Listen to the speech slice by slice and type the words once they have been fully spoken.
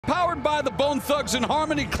powered by the Bone Thugs and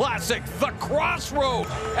Harmony Classic, The Crossroad,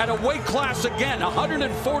 at a weight class again,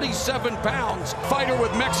 147 pounds. Fighter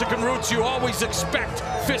with Mexican roots, you always expect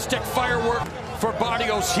fistic firework for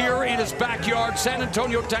Barrios here in his backyard, San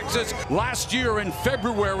Antonio, Texas. Last year in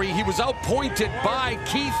February, he was outpointed by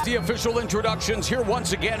Keith. The official introductions here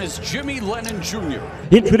once again is Jimmy Lennon Jr.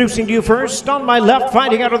 Introducing to you first, on my left,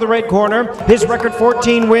 fighting out of the red corner, his record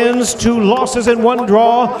 14 wins, 2 losses and 1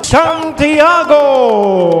 draw, Santiago.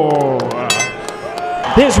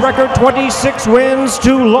 His record 26 wins,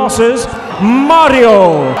 2 losses,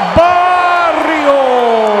 Mario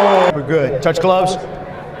Barrios. We're good. Touch gloves.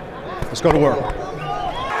 Let's go to work.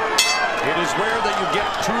 It is rare that you get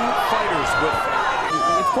 2 fighters with.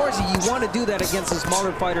 Of course, you want to do that against a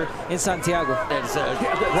smaller fighter in Santiago. As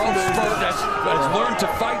growth spurt has learned to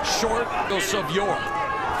fight short of yore.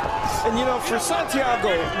 And you know, for Santiago,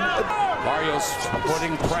 Barrios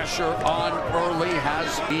putting pressure on early.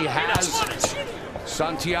 He has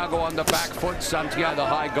Santiago on the back foot. Santiago, the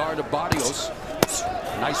high guard of Barrios.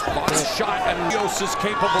 Nice body shot, and Barrios is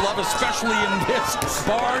capable of, especially in this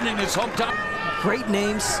barn in his hometown. Great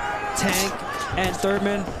names, Tank and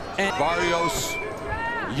Thurman. And Barrios,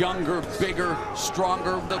 younger, bigger,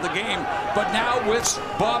 stronger of the game. But now with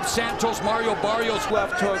Bob Santos, Mario Barrios.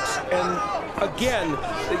 Left hooks, and again,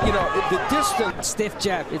 you know, the distance. Stiff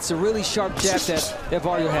jab. It's a really sharp jab that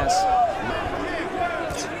Barrios has.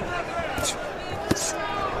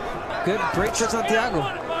 Good break for Santiago.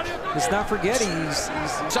 Let's not forget he's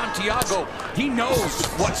Santiago, he knows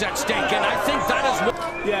what's at stake, and I think that is what.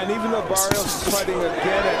 Yeah, and even though Barrios is fighting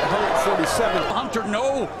again at 147. Hunter,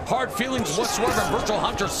 no hard feelings whatsoever. Virtual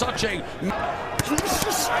Hunter, such a.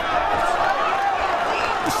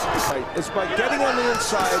 It's by getting on the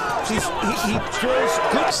inside, he throws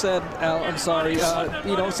good. Said, Al, I'm sorry,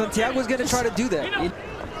 you know, Santiago's going to try to do that.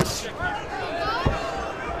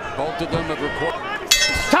 Both of them have recorded.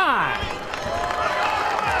 Time!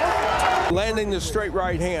 Landing the straight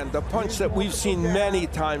right hand, the punch that we've seen many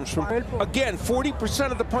times from. Again, 40%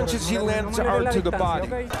 of the punches he lands are to the body.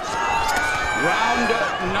 Round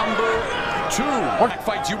number 2.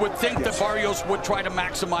 Fights, you would think that Barrios would try to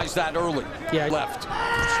maximize that early. Yeah, left.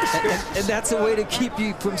 And that's a way to keep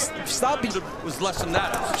you from stopping. It was less than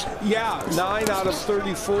that. Yeah, 9 out of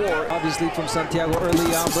 34. Obviously from Santiago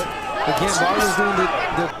early on, but again, Barrios doing the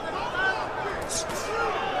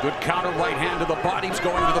good counter right hand to the body. He's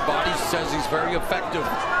going to the body. Says he's very effective.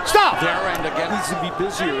 Stop! There and again. Needs to be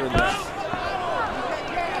busier in that.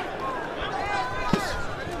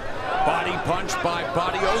 Body punch by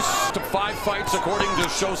Barrios. To 5 fights according to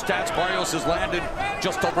show stats. Barrios has landed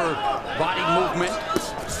just over body movement.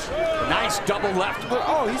 Nice double left.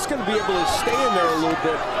 Oh, he's going to be able to stay in there a little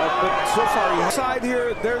bit. But so far, he side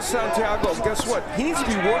here. There's Santiago. Guess what? He needs to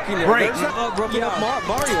be working there. Break. rubbing up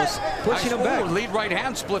Barrios, pushing him back. Lead right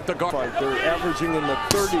hand split the guard. They're averaging in the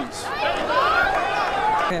 30s.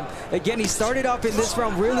 And again, he started off in this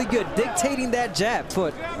round really good, dictating that jab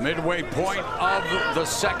foot. Midway point of the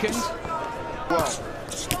second. Well,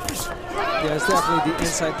 yeah, it's definitely the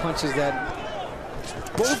inside punches that.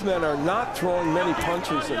 both men are not throwing many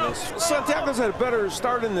punches in this. Santiago's had a better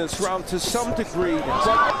start in this round to some degree. But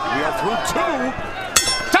we are through 2.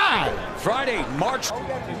 Time! Friday, March.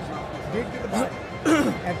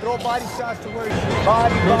 And throw body shots to where you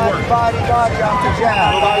body off the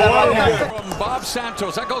jab. From Bob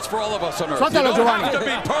Santos, that goes for all of us on earth. You Suéltalo, don't Jovanie. have to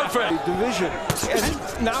be perfect. division. And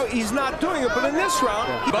now he's not doing it, but in this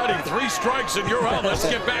round, Buddy, 3 strikes and you're out. Let's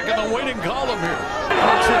get back in the waiting column here.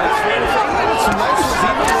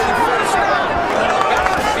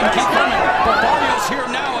 And Keith Thurman, but Barrios here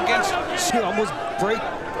now against. He almost break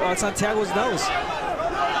Santiago's nose.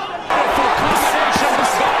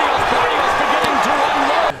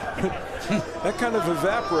 that kind of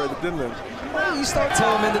evaporated, didn't it? Well, you start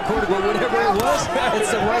telling him in the corner, but whatever it was,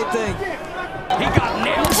 it's the right thing. He got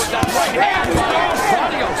nailed with that right hand.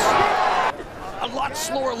 Barrios. A lot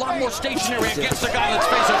slower, a lot more stationary against the guy, let's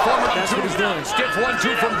face it, former. That's what he's doing. Stiff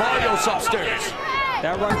 1-2 from Barrios upstairs.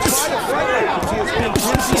 That right.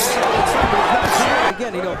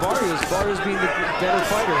 Again, you know, Barrios being the better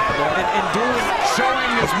fighter and doing.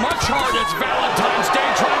 Showing as much heart as Valentine's Day,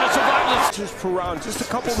 trying to survive this. Just per round, just a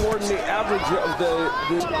couple more than the average of the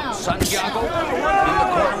Santiago in the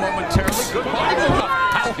corner momentarily. Good body movement.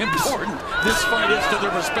 How important this fight is to their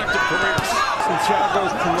respective careers. Santiago's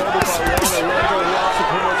promoted by Orlando, lots of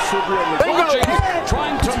promote Silvio. Watching,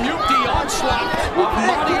 trying to mute the onslaught of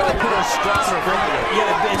Mario.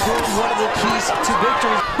 Yeah, and doing one of the keys to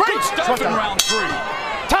victory. Great stuff in round 3.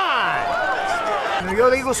 Yo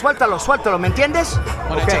digo suéltalo, ¿me entiendes?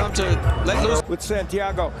 With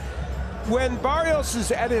Santiago. When Barrios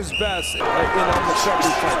is at his best, in almost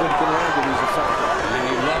every fight with the landed, he's effective. And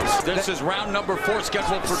he loves, this is round number 4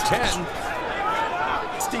 scheduled for 10.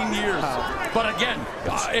 16 years. But again,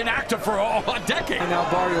 inactive for a decade. And now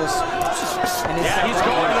Barrios. And he's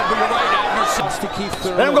going to be right at Lost to Keith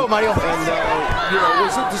Thurman. Let him go, Mario. And, it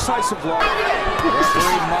was a decisive loss.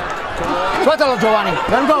 Referee Mark Calo-oy. Suéltalo, Jovanie.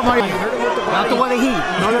 Let him go, Mario. No te voy a elegir.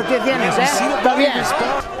 No lo detienes, ¿eh? Está bien.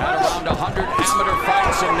 Had around 100 amateur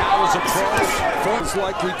fights and now is a pro. Is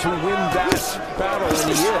likely to win that battle, and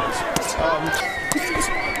he is.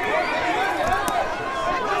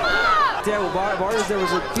 Barrios, there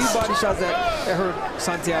was a few body shots that hurt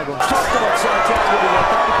Santiago. Talked about Santiago with that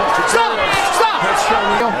body punch. Stop!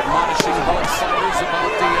 Admonishing both fighters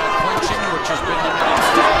about the clinching, which has been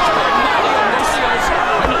announced.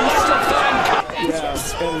 Yeah,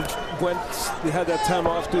 and when they had that time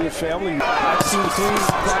off to the family. I've seen 3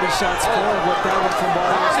 body shots scored with that one from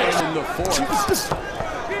Barrios. In the 4th.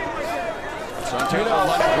 Santiago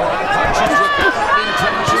letting go punches with bad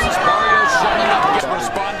intentions. Barrios showing up,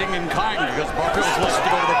 responding in kind because Barrios wants to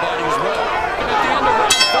go to the body as well. And at the end of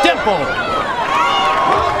round 4. Tempo.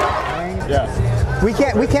 Yeah. We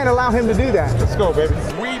can't allow him to do that. Let's go, baby.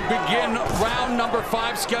 We begin round number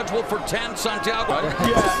 5 scheduled for 10. Santiago.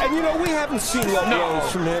 Yeah, and we haven't seen low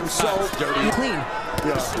blows from him, so dirty. Clean.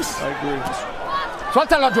 Yeah, I agree.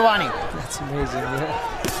 Suéltalo, Jovanie. That's amazing,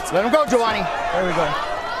 yeah. Let him go, Jovanie. There we go.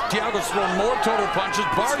 Santiago's thrown more total punches.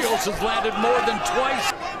 Barrios has landed more than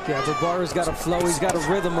twice. Yeah, but Barrios got a flow. He's got a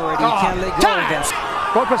rhythm already. He can't let go against.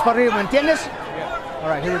 Golpes para arriba, ¿me entiendes? All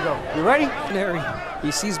right, here we go. You ready?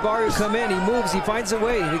 He sees Barrios come in. He moves. He finds a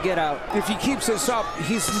way to get out. If he keeps this up,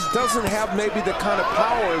 he doesn't have maybe the kind of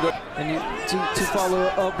power that. And to follow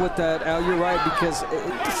up with that, Al, you're right, because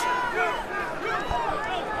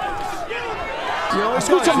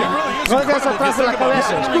Escúchame. No dejes atrás de la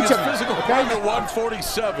cabeza. Escúchame. Okay?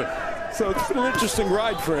 147. So it's been an interesting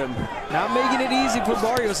ride for him. Not making it easy for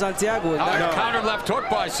Barrios Santiago. Counter left hook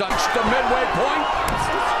by Santiago. The midway point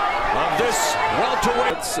of this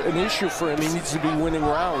welterweight. It's an issue for him. He needs to be winning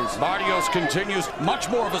rounds. Barrios continues much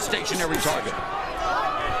more of a stationary target.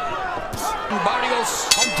 Barrios,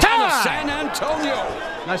 hometown of San Antonio.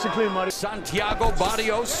 Nice and clean, Mario. Santiago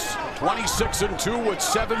Barrios, 26-2 with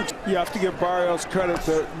 7. You have to give Barrios credit.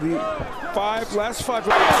 The last 5.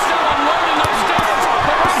 Still unloading upstairs. The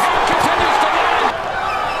right hand continues to land.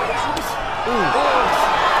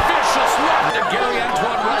 Vicious left. And Gary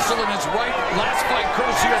Antoine Russell in his right. Last fight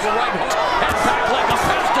courtesy of the right hook. Head back like a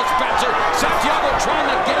fast dispenser. Santiago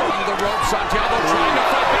trying to get on the rope. Santiago trying to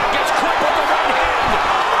fight back. Gets caught with the right hand.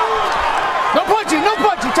 No punching, no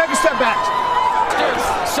punching. Take a step back.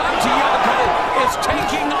 Santiago is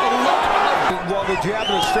taking a lot of. While the jab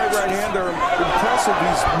and the straight right hand are impressive,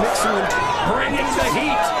 he's mixing and bringing the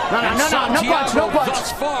heat. No punch.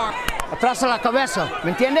 Thus far. Atrás de la cabeza,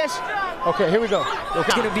 ¿me entiendes? Okay, here we go. He's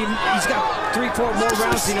got 3-4 more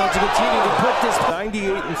rounds, to continue to put this.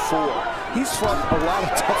 98-4. He's fought a lot of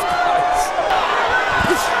tough guys.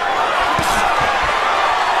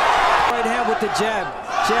 Right hand with the jab.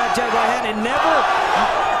 Jab, right hand, and never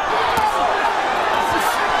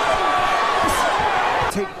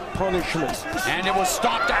take punishment. And it was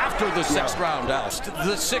stopped after the 6th round, Alice.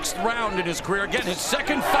 The 6th round in his career. Again, his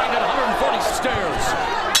 2nd fight at 140 stairs.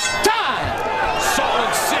 Time!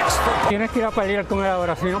 Solid 6 for. Now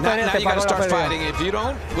you gotta start fighting. If you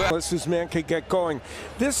don't, Unless this man can get going.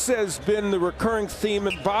 This has been the recurring theme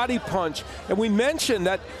in body punch. And we mentioned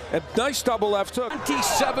that a nice double left hook.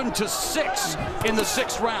 27-6 in the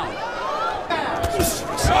 6th round. That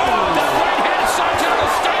right hand, Santiago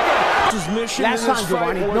staggered. His mission Last in this time,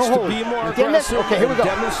 fight Jovanie. was No to hold. be more ¿Entiendes? aggressive. Okay, here we go.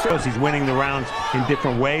 Demonstrate. He's winning the rounds in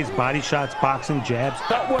different ways, body shots, boxing, jabs.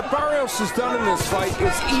 But what Barrios has done in this fight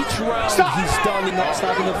is each round he's done not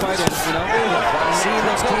stopping the fight, seeing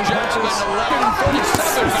those clean punches.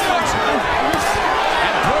 147 pounds.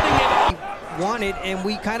 And putting it on. Wanted, and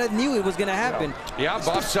we kind of knew it was going to happen. Yeah,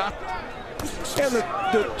 Bob shot. And the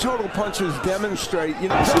total punches demonstrate, done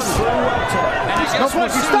very well tonight. And I guess we're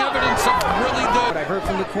seeing evidence of really What I heard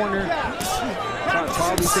from the corner,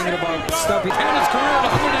 probably thinking about stuffing. And his career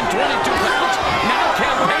at 122 pounds, now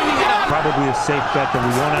campaigning at Probably a safe bet that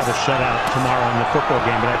we won't have a shutout tomorrow in the football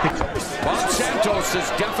game, but I think Bob Santos is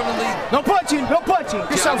definitely. No punching, no punching.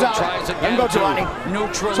 This sounds out. Tries Let again him go, to Jovanie.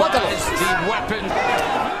 neutralize the weapon.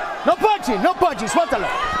 No punching, no punching. Suéltalo.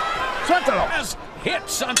 Suéltalo. Has hit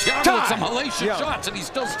Santiago with some hellacious shots, and he's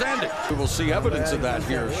still standing. We will see evidence of that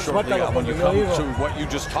here shortly when you come to what you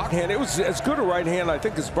just talked about. And it was as good a right hand, I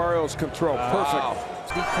think, as Barrios can throw. Perfect.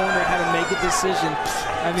 The corner had to make a decision.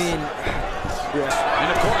 I mean,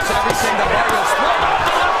 And of course, everything that Barrios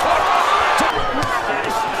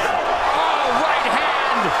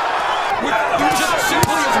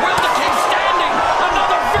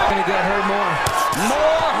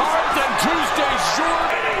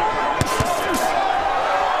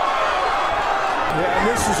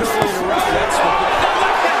That's what the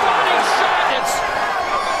left body shot.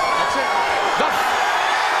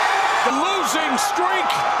 The losing streak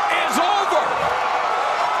is over.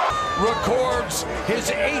 Records his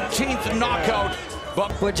 18th knockout.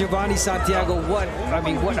 But Jovanie Santiago, what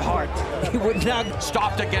heart. He would not.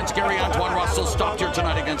 Stopped against Gary Antoine Russell, stopped here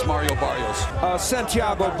tonight against Mario Barrios.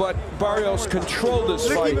 Santiago, but Barrios controlled this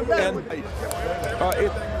fight.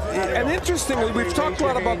 And interestingly, we've talked a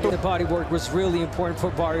lot about the body work was really important for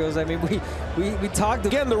Barrios. I mean, we talked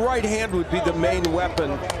again. The right hand would be the main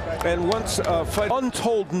weapon, and once a fight,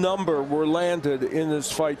 untold number were landed in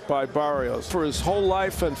this fight by Barrios for his whole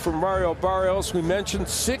life. And for Mario Barrios, we mentioned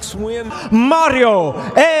 6 wins. Mario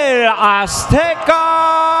El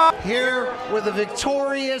Azteca. Here with the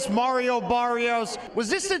victorious Mario Barrios. Was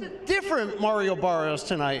this a different Mario Barrios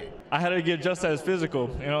tonight? I had to get just as physical.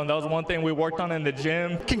 You know, that was one thing we worked on in the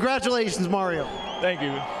gym. Congratulations, Mario. Thank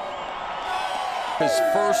you. His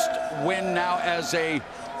first win now as a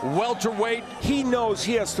welterweight. He knows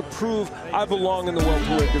he has to prove I belong in the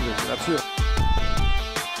welterweight division. That's it.